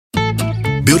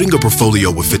Building a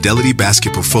portfolio with Fidelity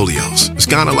Basket Portfolios is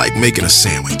kind of like making a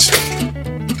sandwich.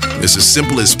 It's as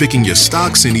simple as picking your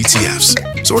stocks and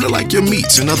ETFs, sort of like your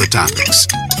meats and other toppings,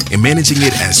 and managing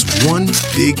it as one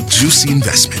big, juicy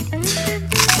investment.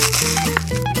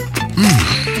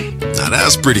 Now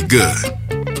that's pretty good.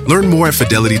 Learn more at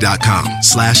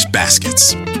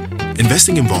fidelity.com/baskets.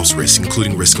 Investing involves risk,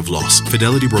 including risk of loss.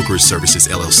 Fidelity Brokerage Services,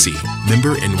 LLC.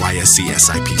 Member NYSE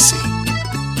SIPC.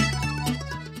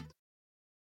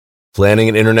 Planning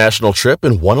an international trip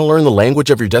and want to learn the language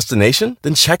of your destination?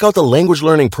 Then check out the language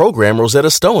learning program Rosetta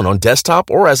Stone on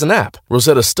desktop or as an app.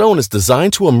 Rosetta Stone is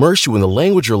designed to immerse you in the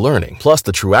language you're learning. Plus,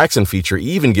 the True Accent feature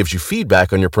even gives you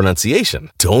feedback on your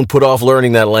pronunciation. Don't put off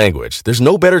learning that language. There's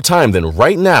no better time than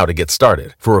right now to get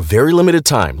started. For a very limited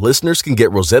time, listeners can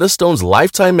get Rosetta Stone's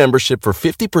lifetime membership for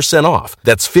 50% off.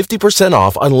 That's 50%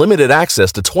 off unlimited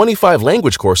access to 25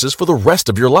 language courses for the rest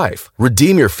of your life.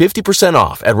 Redeem your 50%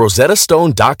 off at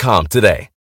rosettastone.com today.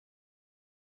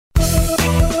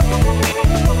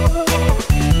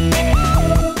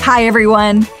 Hi,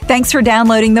 everyone. Thanks for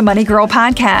downloading the Money Girl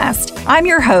podcast. I'm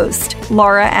your host,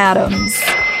 Laura Adams.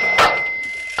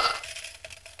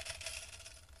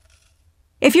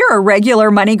 If you're a regular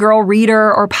Money Girl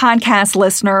reader or podcast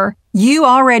listener, you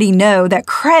already know that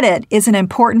credit is an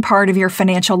important part of your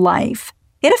financial life.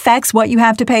 It affects what you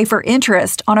have to pay for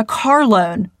interest on a car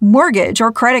loan, mortgage,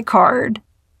 or credit card.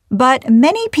 But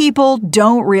many people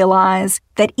don't realize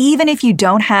that even if you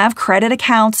don't have credit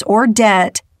accounts or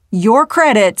debt, your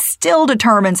credit still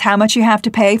determines how much you have to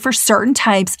pay for certain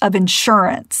types of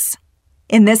insurance.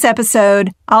 In this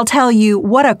episode, I'll tell you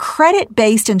what a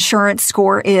credit-based insurance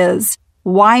score is,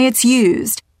 why it's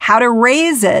used, how to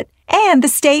raise it, and the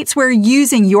states where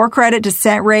using your credit to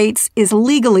set rates is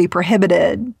legally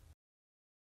prohibited.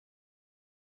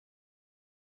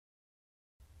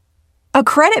 A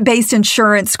credit-based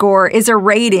insurance score is a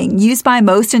rating used by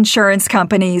most insurance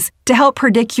companies to help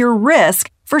predict your risk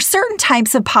for certain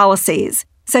types of policies,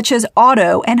 such as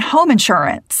auto and home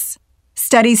insurance.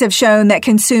 Studies have shown that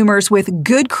consumers with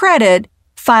good credit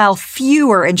file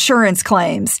fewer insurance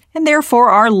claims and therefore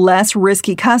are less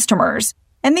risky customers.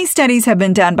 And these studies have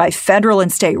been done by federal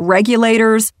and state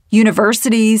regulators,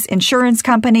 universities, insurance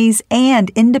companies, and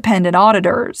independent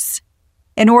auditors.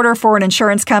 In order for an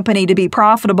insurance company to be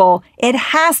profitable, it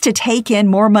has to take in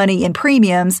more money in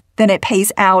premiums than it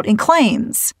pays out in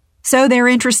claims. So they're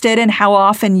interested in how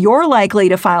often you're likely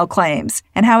to file claims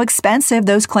and how expensive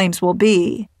those claims will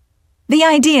be. The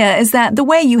idea is that the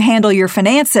way you handle your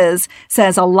finances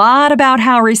says a lot about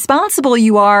how responsible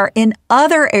you are in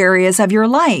other areas of your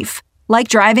life, like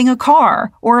driving a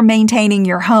car or maintaining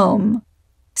your home.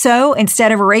 So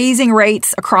instead of raising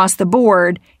rates across the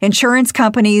board, insurance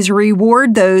companies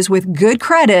reward those with good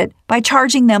credit by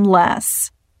charging them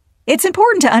less. It's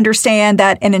important to understand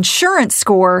that an insurance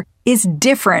score is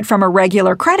different from a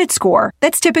regular credit score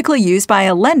that's typically used by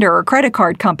a lender or credit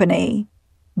card company.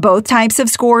 Both types of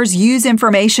scores use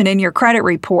information in your credit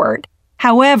report.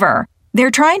 However, they're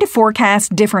trying to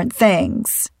forecast different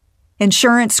things.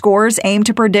 Insurance scores aim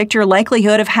to predict your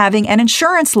likelihood of having an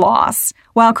insurance loss,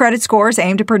 while credit scores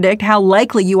aim to predict how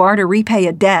likely you are to repay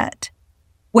a debt.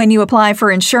 When you apply for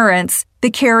insurance,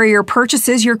 the carrier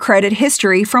purchases your credit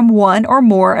history from one or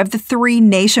more of the 3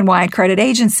 nationwide credit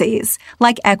agencies,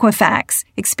 like Equifax,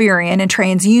 Experian, and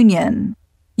TransUnion.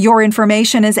 Your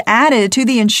information is added to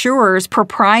the insurer's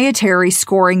proprietary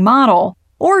scoring model,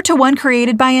 or to one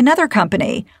created by another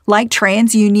company, like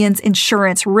TransUnion's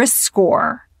Insurance Risk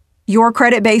Score. Your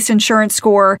credit-based insurance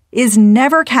score is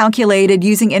never calculated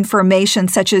using information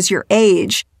such as your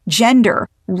age, gender,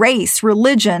 race,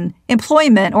 religion,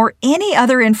 employment, or any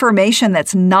other information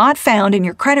that's not found in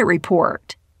your credit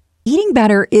report. Eating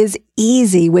better is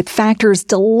easy with Factor's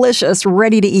delicious,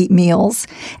 ready-to-eat meals.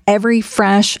 Every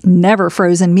fresh, never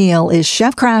frozen meal is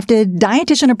chef-crafted,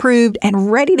 dietitian-approved,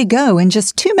 and ready to go in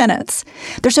just 2 minutes.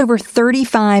 There's over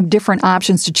 35 different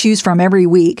options to choose from every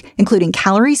week, including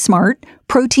Calorie Smart,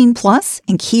 Protein Plus,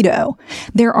 and Keto.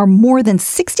 There are more than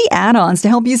 60 add-ons to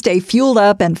help you stay fueled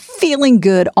up and feeling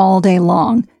good all day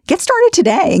long. Get started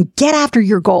today and get after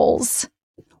your goals.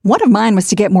 One of mine was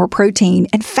to get more protein,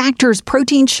 and Factor's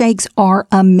protein shakes are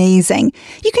amazing.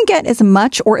 You can get as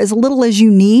much or as little as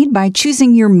you need by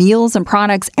choosing your meals and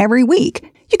products every week.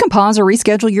 You can pause or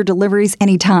reschedule your deliveries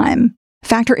anytime.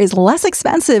 Factor is less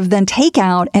expensive than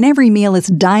takeout, and every meal is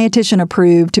dietitian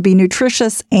approved to be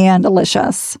nutritious and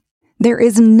delicious. There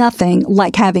is nothing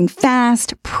like having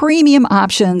fast, premium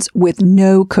options with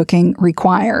no cooking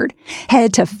required.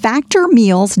 Head to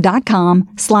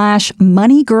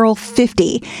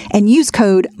factormeals.com/moneygirl50 and use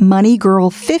code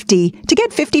moneygirl50 to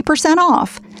get 50%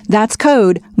 off. That's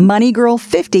code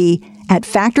MONEYGIRL50 at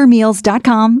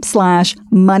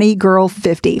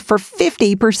factormeals.com/moneygirl50 for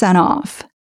 50% off.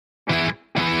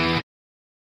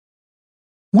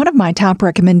 One of my top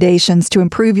recommendations to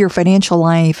improve your financial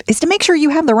life is to make sure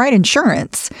you have the right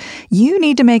insurance. You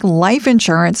need to make life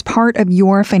insurance part of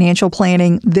your financial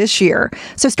planning this year.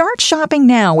 So start shopping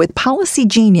now with Policy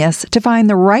Genius to find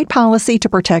the right policy to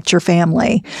protect your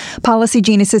family. Policy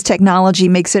Genius's technology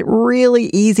makes it really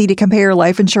easy to compare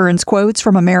life insurance quotes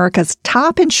from America's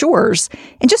top insurers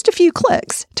in just a few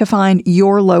clicks to find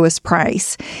your lowest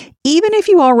price. Even if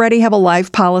you already have a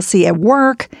life policy at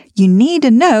work, you need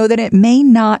to know that it may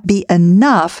not be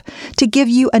enough to give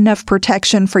you enough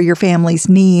protection for your family's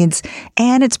needs,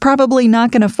 and it's probably not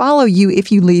going to follow you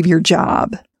if you leave your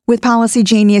job. With Policy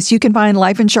Genius, you can find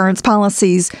life insurance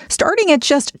policies starting at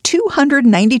just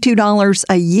 $292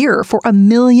 a year for $1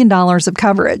 million of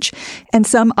coverage. And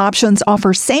some options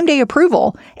offer same-day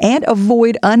approval and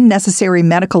avoid unnecessary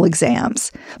medical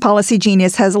exams. Policy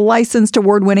Genius has licensed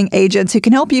award-winning agents who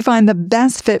can help you find the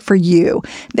best fit for you.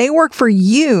 They work for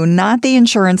you, not the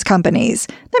insurance companies.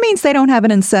 That means they don't have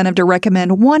an incentive to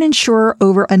recommend one insurer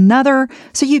over another,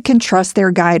 so you can trust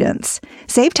their guidance.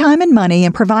 Save time and money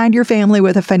and provide your family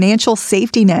with a financial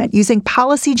safety net using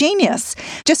Policy Genius.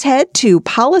 Just head to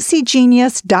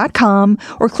policygenius.com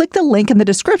or click the link in the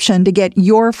description to get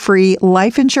your free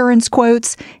life insurance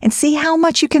quotes and see how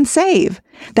much you can save.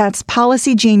 That's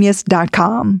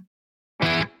policygenius.com.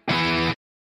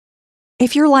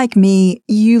 If you're like me,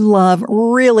 you love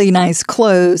really nice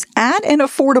clothes at an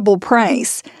affordable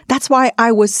price. That's why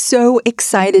I was so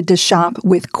excited to shop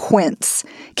with Quince.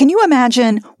 Can you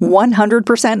imagine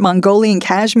 100% Mongolian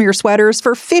cashmere sweaters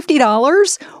for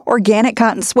 $50? Organic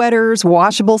cotton sweaters,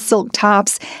 washable silk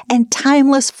tops, and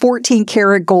timeless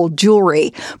 14-karat gold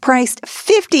jewelry, priced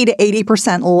 50 to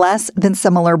 80% less than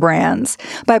similar brands.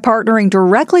 By partnering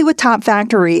directly with top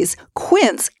factories,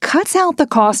 Quince cuts out the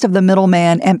cost of the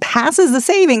middleman and passes the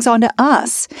savings on to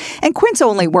us. And Quince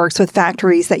only works with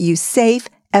factories that use safe,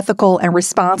 ethical, and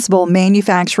responsible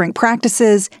manufacturing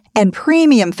practices and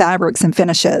premium fabrics and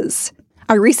finishes.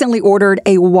 I recently ordered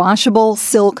a washable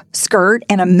silk skirt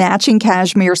and a matching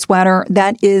cashmere sweater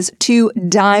that is to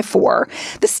die for.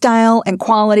 The style and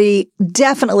quality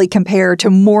definitely compare to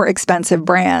more expensive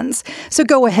brands. So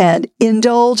go ahead,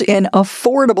 indulge in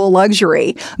affordable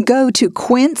luxury. Go to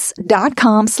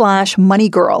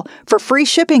quince.com/moneygirl for free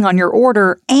shipping on your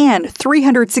order and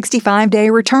 365-day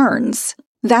returns.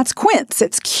 That's Quince.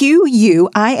 It's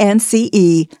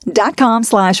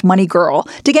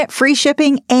QUINCE.com/moneygirl to get free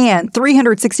shipping and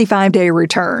 365-day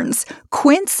returns.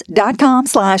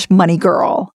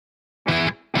 Quince.com/moneygirl.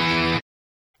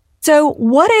 So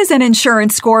what is an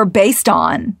insurance score based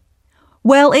on?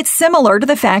 Well, it's similar to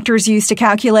the factors used to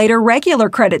calculate a regular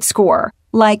credit score,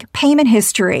 like payment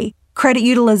history, credit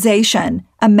utilization,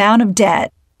 amount of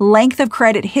debt, length of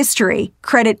credit history,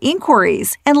 credit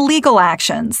inquiries, and legal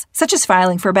actions, such as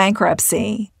filing for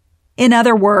bankruptcy. In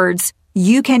other words,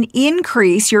 you can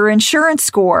increase your insurance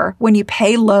score when you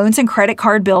pay loans and credit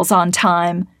card bills on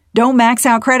time, don't max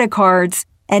out credit cards,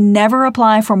 and never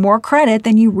apply for more credit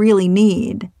than you really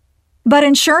need. But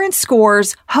insurance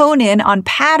scores hone in on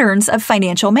patterns of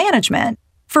financial management.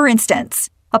 For instance,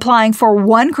 applying for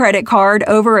one credit card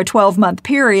over a 12-month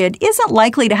period isn't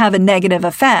likely to have a negative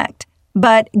effect.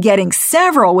 But getting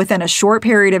several within a short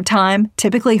period of time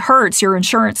typically hurts your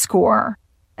insurance score.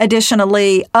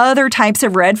 Additionally, other types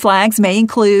of red flags may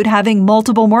include having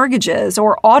multiple mortgages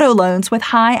or auto loans with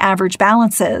high average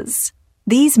balances.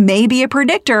 These may be a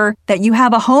predictor that you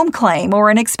have a home claim or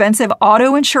an expensive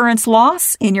auto insurance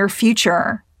loss in your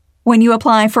future. When you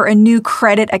apply for a new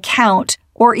credit account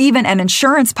or even an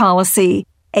insurance policy,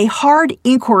 a hard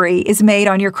inquiry is made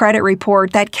on your credit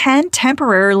report that can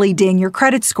temporarily ding your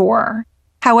credit score.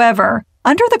 However,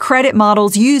 under the credit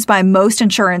models used by most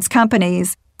insurance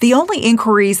companies, the only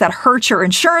inquiries that hurt your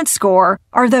insurance score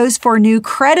are those for new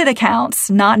credit accounts,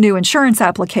 not new insurance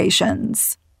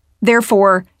applications.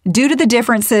 Therefore, due to the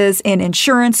differences in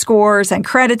insurance scores and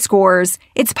credit scores,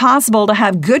 it's possible to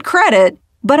have good credit,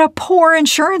 but a poor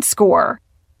insurance score.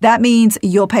 That means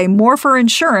you'll pay more for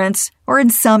insurance, or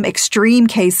in some extreme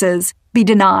cases, be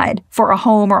denied for a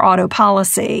home or auto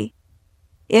policy.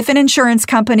 If an insurance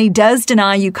company does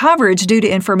deny you coverage due to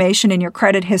information in your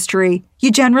credit history,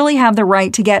 you generally have the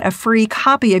right to get a free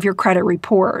copy of your credit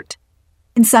report.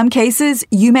 In some cases,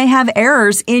 you may have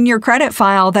errors in your credit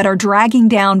file that are dragging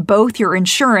down both your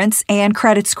insurance and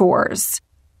credit scores.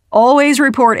 Always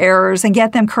report errors and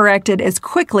get them corrected as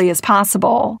quickly as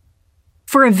possible.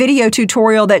 For a video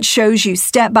tutorial that shows you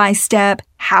step-by-step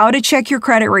how to check your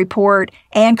credit report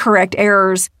and correct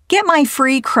errors, get my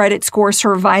free credit score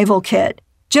survival kit.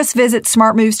 Just visit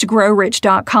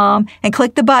smartmovestogrowrich.com and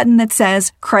click the button that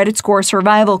says Credit Score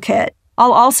Survival Kit.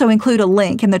 I'll also include a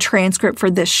link in the transcript for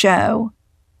this show.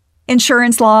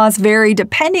 Insurance laws vary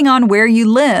depending on where you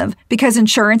live because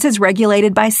insurance is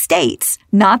regulated by states,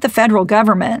 not the federal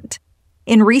government.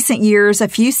 In recent years, a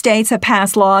few states have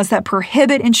passed laws that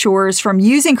prohibit insurers from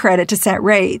using credit to set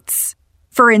rates.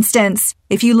 For instance,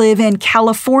 if you live in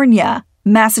California,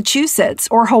 Massachusetts,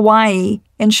 or Hawaii,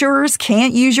 insurers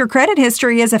can't use your credit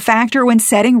history as a factor when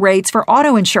setting rates for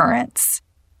auto insurance.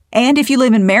 And if you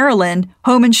live in Maryland,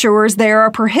 home insurers there are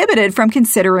prohibited from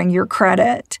considering your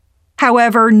credit.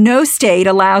 However, no state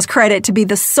allows credit to be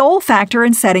the sole factor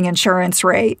in setting insurance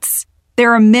rates.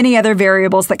 There are many other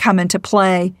variables that come into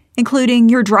play, including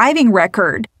your driving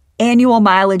record, annual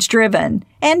mileage driven,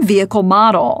 and vehicle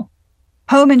model.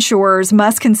 Home insurers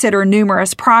must consider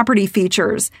numerous property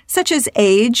features such as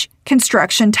age,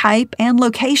 construction type, and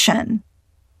location.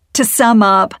 To sum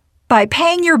up, by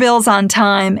paying your bills on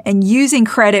time and using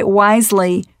credit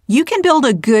wisely, you can build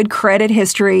a good credit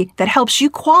history that helps you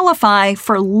qualify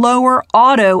for lower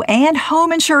auto and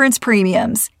home insurance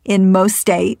premiums in most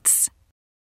states.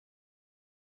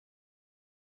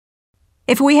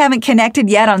 If we haven't connected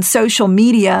yet on social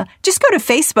media, just go to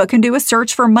Facebook and do a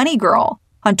search for Money Girl.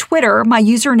 On Twitter, my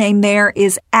username there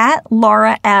is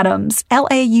 @LauraAdams,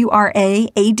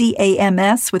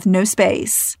 LauraAdams with no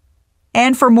space.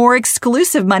 And for more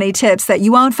exclusive money tips that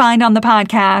you won't find on the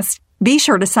podcast, be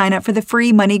sure to sign up for the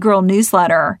free Money Girl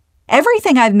newsletter.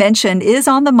 Everything I've mentioned is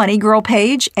on the Money Girl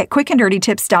page at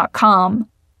quickanddirtytips.com.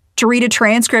 To read a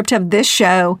transcript of this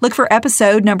show, look for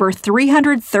episode number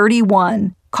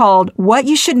 331, called What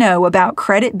You Should Know About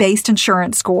Credit-Based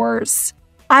Insurance Scores.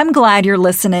 I'm glad you're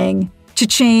listening.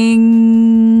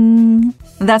 Cha-ching!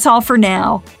 That's all for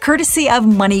now, courtesy of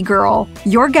Money Girl,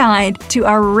 your guide to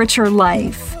a richer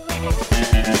life.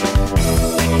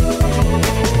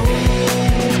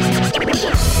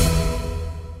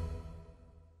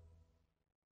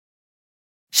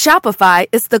 Shopify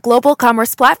is the global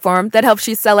commerce platform that helps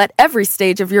you sell at every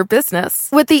stage of your business.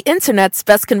 With the internet's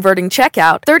best converting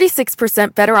checkout,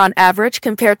 36% better on average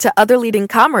compared to other leading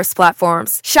commerce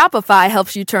platforms, Shopify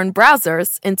helps you turn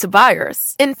browsers into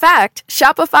buyers. In fact,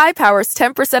 Shopify powers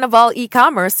 10% of all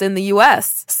e-commerce in the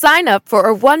U.S. Sign up for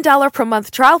a $1 per month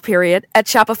trial period at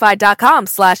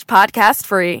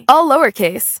shopify.com/podcastfree. All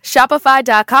lowercase,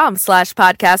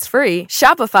 shopify.com/podcastfree,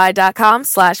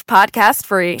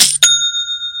 shopify.com/podcastfree.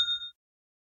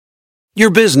 Your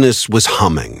business was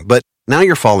humming, but now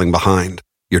you're falling behind.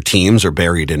 Your teams are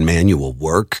buried in manual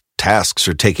work, tasks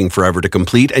are taking forever to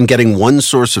complete, and getting one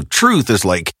source of truth is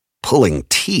like pulling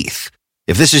teeth.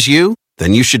 If this is you,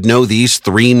 then you should know these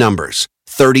three numbers: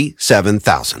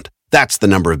 37,000. That's the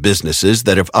number of businesses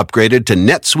that have upgraded to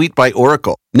NetSuite by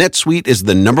Oracle. NetSuite is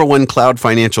the #1 cloud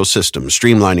financial system,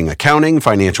 streamlining accounting,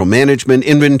 financial management,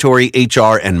 inventory,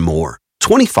 HR, and more.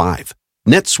 25.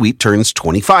 NetSuite turns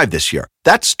 25 this year.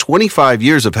 That's 25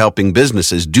 years of helping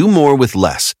businesses do more with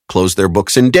less, close their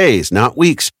books in days, not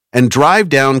weeks, and drive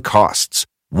down costs.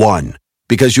 One,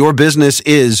 because your business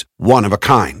is one of a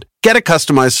kind. Get a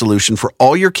customized solution for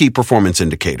all your key performance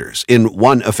indicators in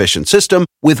one efficient system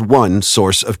with one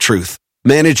source of truth.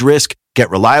 Manage risk, get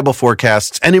reliable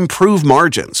forecasts, and improve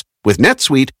margins. With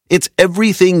NetSuite, it's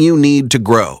everything you need to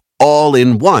grow, all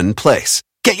in one place.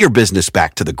 Get your business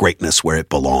back to the greatness where it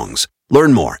belongs.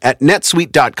 Learn more at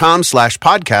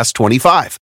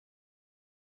netsuite.com/podcast25.